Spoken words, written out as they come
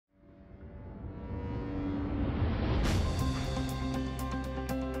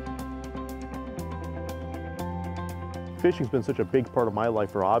fishing's been such a big part of my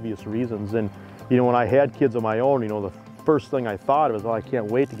life for obvious reasons. And, you know, when I had kids of my own, you know, the first thing I thought was, oh, I can't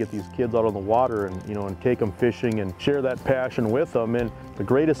wait to get these kids out on the water and, you know, and take them fishing and share that passion with them. And the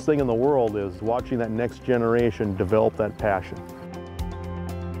greatest thing in the world is watching that next generation develop that passion.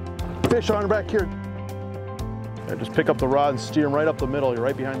 Fish on back here. Yeah, just pick up the rod and steer them right up the middle. You're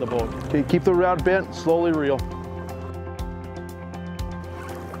right behind the boat. Okay, keep the rod bent, slowly reel.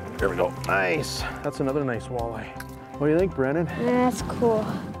 There we go. Nice. That's another nice walleye. What do you think, Brennan? That's cool.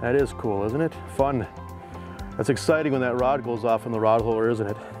 That is cool, isn't it? Fun. That's exciting when that rod goes off in the rod holder, isn't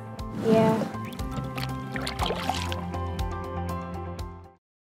it? Yeah.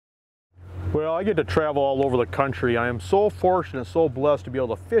 Well, I get to travel all over the country. I am so fortunate, so blessed to be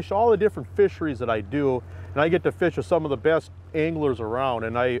able to fish all the different fisheries that I do. And I get to fish with some of the best anglers around.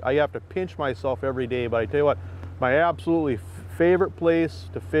 And I have to pinch myself every day. But I tell you what, my absolutely favorite place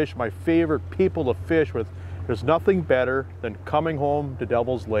to fish, my favorite people to fish with, there's nothing better than coming home to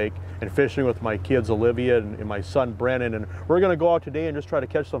Devil's Lake and fishing with my kids Olivia and my son Brennan. And we're gonna go out today and just try to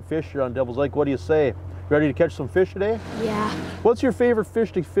catch some fish here on Devil's Lake. What do you say? Ready to catch some fish today? Yeah. What's your favorite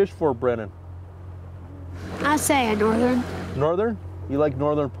fish to fish for, Brennan? I'd say a northern. Northern? You like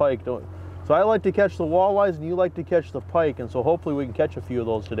northern pike, don't you? So I like to catch the walleyes and you like to catch the pike, and so hopefully we can catch a few of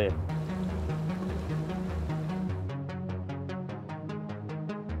those today.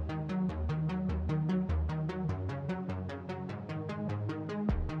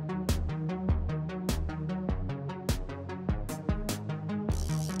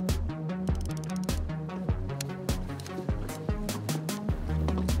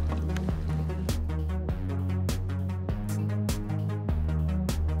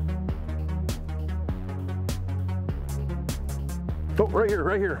 Oh, right here,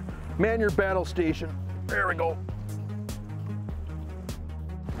 right here. Man your battle station. There we go.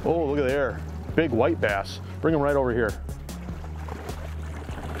 Oh, look at there. Big white bass. Bring them right over here.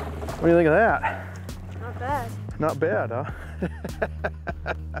 What do you think of that? Not bad. Not bad, huh?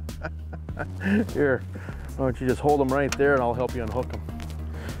 Here, why don't you just hold them right there and I'll help you unhook them.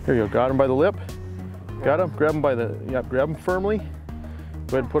 Here you go, got them by the lip. Got them, grab them by the, yeah, grab them firmly.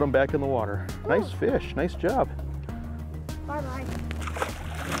 Go ahead and put them back in the water. Nice fish, nice job. Bye-bye.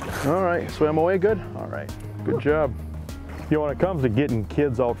 All right, swam away good? All right, good job. You know, when it comes to getting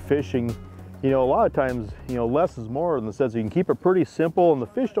kids out fishing, you know, a lot of times, you know, less is more in the sense that you can keep it pretty simple and the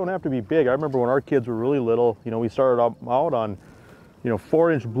fish don't have to be big. I remember when our kids were really little, you know, we started out on, you know,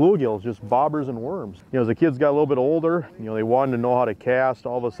 4-inch bluegills, just bobbers and worms. You know, as the kids got a little bit older, you know, they wanted to know how to cast.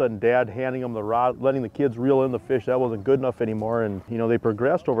 All of a sudden, Dad handing them the rod, letting the kids reel in the fish, that wasn't good enough anymore. And, you know, they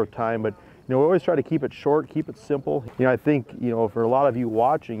progressed over time, but you know, we always try to keep it short, keep it simple. You know, I think, you know, for a lot of you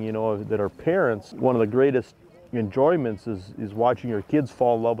watching, you know, that are parents, one of the greatest enjoyments is watching your kids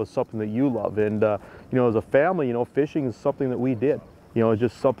fall in love with something that you love. And, you know, as a family, you know, fishing is something that we did. You know, it's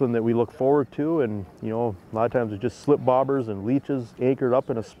just something that we look forward to. And, you know, a lot of times it's just slip bobbers and leeches anchored up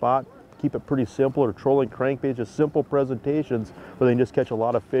in a spot. Keep it pretty simple, or trolling crankbaits, just simple presentations where they can just catch a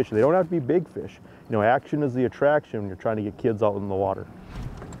lot of fish. They don't have to be big fish. You know, action is the attraction when you're trying to get kids out in the water.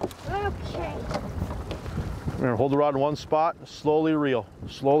 Okay. Remember, hold the rod in one spot, slowly reel,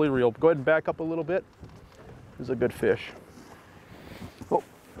 slowly reel. Go ahead and back up a little bit. This is a good fish. Oh,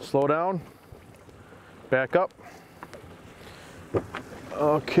 slow down, back up.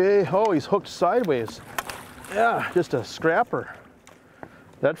 Okay, oh, he's hooked sideways. Yeah, just a scrapper.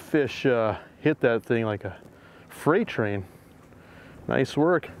 That fish hit that thing like a freight train. Nice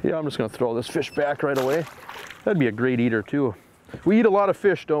work. Yeah, I'm just gonna throw this fish back right away. That'd be a great eater too. We eat a lot of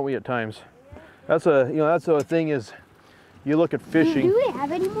fish, don't we, at times? That's that's the thing is, you look at fishing. Do we have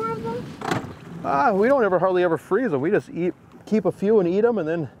any more of them? We don't hardly ever freeze them. We just keep a few and eat them, and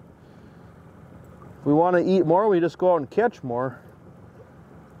then if we want to eat more, we just go out and catch more.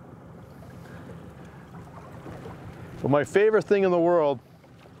 But my favorite thing in the world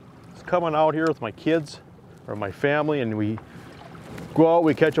is coming out here with my kids or my family, and we go out,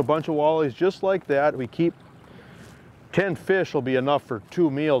 we catch a bunch of walleyes just like that. We keep 10 fish will be enough for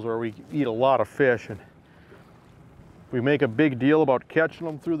 2 meals where we eat a lot of fish, and we make a big deal about catching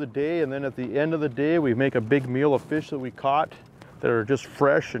them through the day, and then at the end of the day we make a big meal of fish that we caught that are just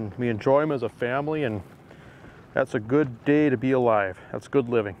fresh, and we enjoy them as a family, and that's a good day to be alive. That's good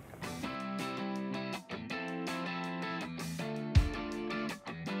living.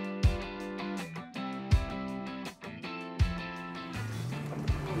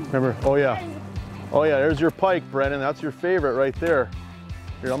 Remember, oh yeah, there's your pike, Brennan. That's your favorite right there.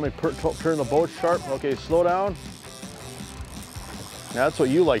 Here, I'm gonna turn the boat sharp. Okay, slow down. That's what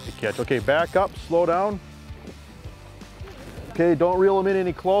you like to catch. Okay, back up, slow down. Okay, don't reel them in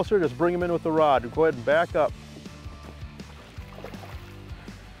any closer, just bring them in with the rod. Go ahead and back up.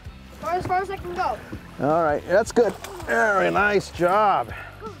 far as I can go. All right, that's good. Very nice job.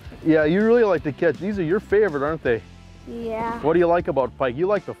 Yeah, you really like to catch. These are your favorite, aren't they? Yeah. What do you like about pike? You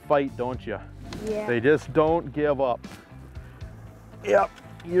like to fight, don't you? Yeah. They just don't give up. Yep,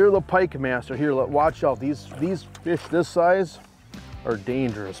 you're the pike master. Here, watch out. These fish this size are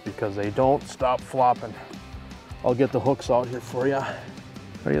dangerous because they don't stop flopping. I'll get the hooks out here for you.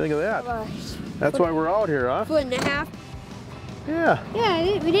 What do you think of that? That's why we're out here, huh? 1.5 foot. Yeah.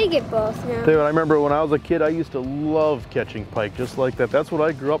 Yeah, we did get both now. Dude, I remember when I was a kid, I used to love catching pike just like that. That's what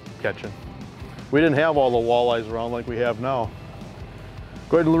I grew up catching. We didn't have all the walleyes around like we have now.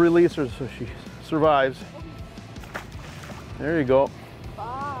 Go ahead and release her so she survives. There you go.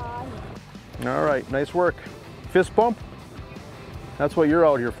 Bye. All right, nice work. Fist bump. That's what you're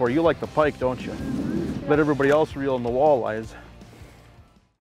out here for. You like the pike, don't you? Let everybody else reel in the walleyes.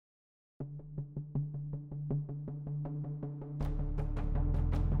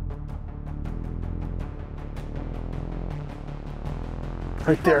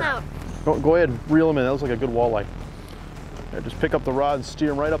 Right there. Go ahead and reel them in. That looks like a good walleye. There, just pick up the rod and steer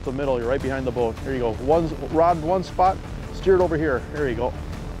them right up the middle. You're right behind the boat. There you go. One rod in one spot, steer it over here. There you go.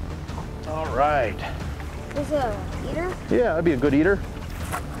 All right. Is it a eater? Yeah, that'd be a good eater.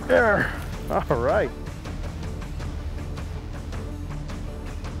 There. All right.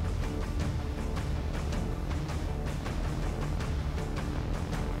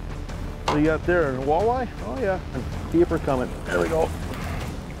 What do you got there? A walleye? Oh yeah. Keep her coming. There we go.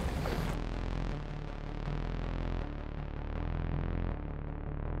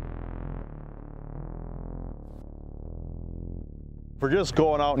 If we're just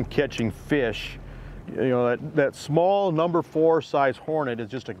going out and catching fish, you know, that small number 4 size Hornet is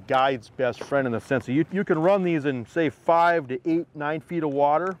just a guide's best friend in the sense that you can run these in say 5 to 8, 9 feet of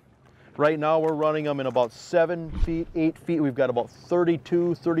water. Right now we're running them in about 7 feet, 8 feet. We've got about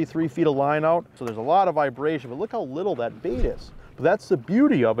 32, 33 feet of line out. So there's a lot of vibration, but look how little that bait is. But that's the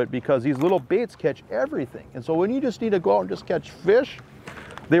beauty of it because these little baits catch everything. And so when you just need to go out and just catch fish,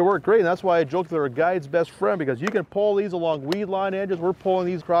 they work great, and that's why I joke they're a guide's best friend because you can pull these along weed line edges. We're pulling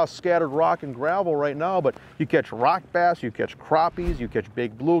these across scattered rock and gravel right now, but you catch rock bass, you catch crappies, you catch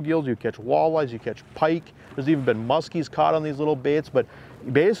big bluegills, you catch walleyes, you catch pike. There's even been muskies caught on these little baits, but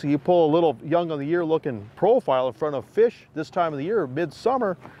basically you pull a little young of the year looking profile in front of fish this time of the year,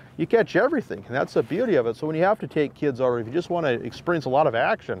 midsummer, you catch everything, and that's the beauty of it. So when you have to take kids over, if you just want to experience a lot of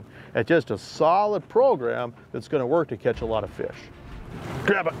action, it's just a solid program that's going to work to catch a lot of fish.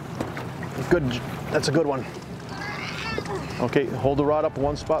 Grab it. Good. That's a good one. Okay, hold the rod up in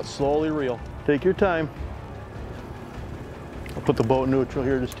one spot, slowly reel. Take your time. I'll put the boat neutral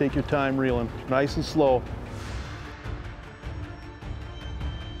here. Just take your time reeling. Nice and slow.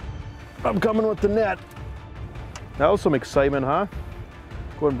 I'm coming with the net. That was some excitement, huh?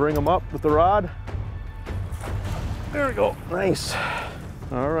 Go ahead and bring them up with the rod. There we go. Nice.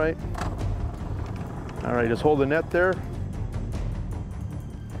 All right. All right, just hold the net there.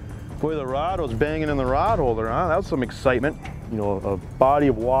 Boy, the rod was banging in the rod holder, huh? That was some excitement. You know, a body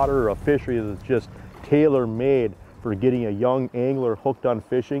of water, a fishery that's just tailor-made for getting a young angler hooked on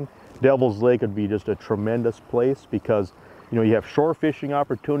fishing. Devil's Lake would be just a tremendous place because, you know, you have shore fishing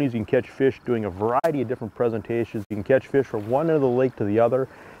opportunities. You can catch fish doing a variety of different presentations. You can catch fish from one end of the lake to the other,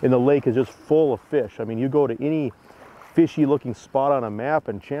 and the lake is just full of fish. I mean, you go to any fishy looking spot on a map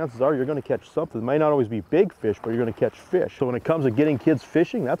and chances are you're going to catch something. It might not always be big fish, but you're going to catch fish. So when it comes to getting kids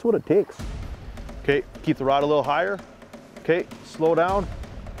fishing, that's what it takes. Okay, keep the rod a little higher. Okay, slow down.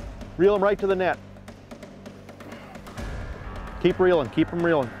 Reel them right to the net. Keep reeling, keep them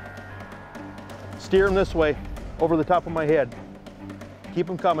reeling. Steer them this way, over the top of my head. Keep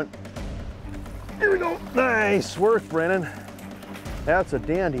them coming. Here we go. Nice work, Brennan. That's a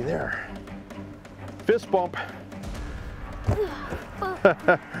dandy there. Fist bump.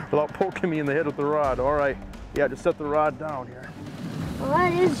 Without poking me in the head with the rod. All right. Yeah, just set the rod down here. Well,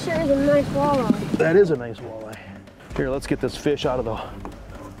 that is sure a nice walleye. That is a nice walleye. Here, let's get this fish out of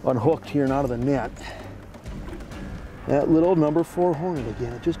the, unhooked here and out of the net. That little number 4 Hornet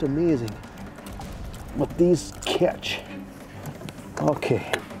again. It's just amazing what these catch.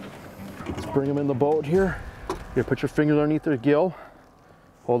 Okay. Let's bring them in the boat here. Here, put your fingers underneath their gill.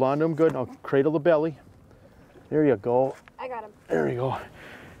 Hold on to them good. Now cradle the belly. There you go. I got him. There you go.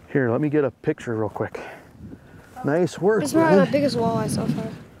 Here, let me get a picture real quick. Nice work. It's probably my biggest walleye so far.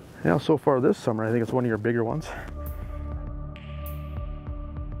 Yeah, so far this summer, I think it's one of your bigger ones.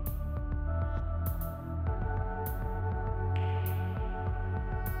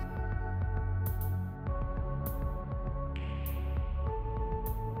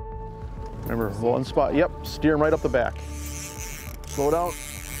 Remember, one spot. Yep, steer them right up the back. Slow down.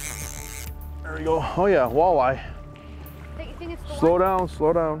 There we go. Oh yeah, walleye. You think it's the Slow down,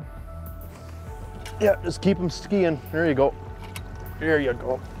 slow down. Yeah, just keep them skiing. There you go. There you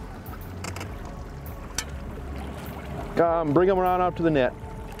go. Bring them around out to the net.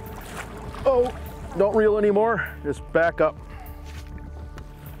 Oh, don't reel anymore. Just back up.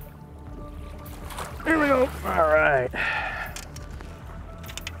 There we go. All right.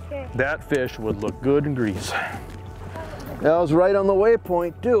 Okay. That fish would look good in grease. That was right on the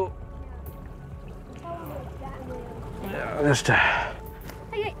waypoint too. Yeah, just,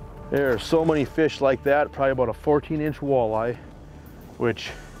 there are so many fish like that, probably about a 14-inch walleye,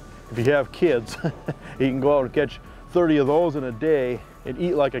 which if you have kids, you can go out and catch 30 of those in a day and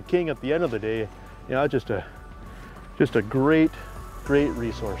eat like a king at the end of the day. You know, just a great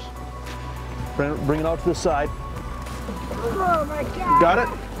resource. Bring it out to the side. Oh my God. Got it?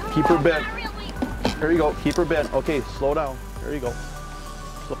 Keep her bent. There you go, keep her bent. Okay, slow down. There you go.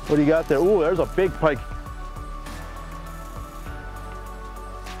 So, what do you got there? Ooh, there's a big pike.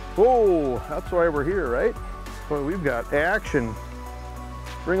 Oh, that's why we're here, right? Boy, we've got action.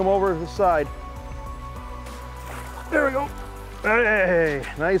 Bring them over to the side. There we go. Hey,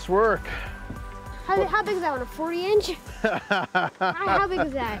 nice work. How big is that one? A 40-inch? How big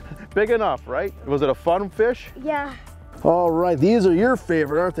is that? Big enough, right? Was it a fun fish? Yeah. All right, these are your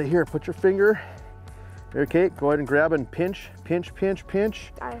favorite, aren't they? Here, put your finger. Here, Kate, go ahead and grab and pinch, pinch, pinch,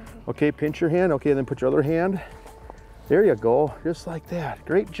 pinch. Okay, pinch your hand. Okay, then put your other hand. There you go, just like that.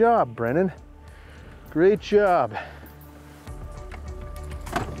 Great job, Brennan. Great job.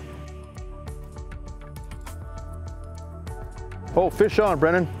 Oh, fish on,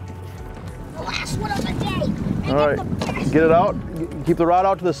 Brennan. The last one of the day. All right, get it out. Keep the rod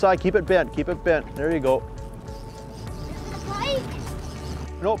out to the side. Keep it bent. Keep it bent. There you go.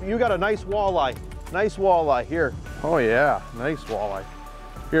 Nope, you got a nice walleye. Nice walleye here. Oh yeah, nice walleye.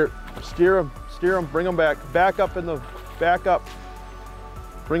 Here, steer them, bring them back. Back up.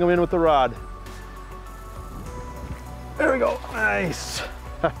 Bring them in with the rod. There we go, nice.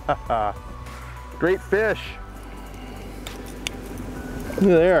 Great fish. Look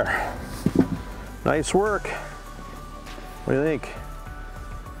there. Nice work. What do you think?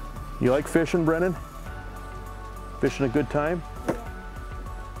 You like fishing, Brennan? Fishing a good time?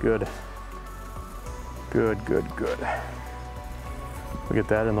 Good. Good, good, good. Look at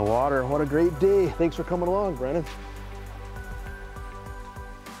that in the water. What a great day. Thanks for coming along, Brennan.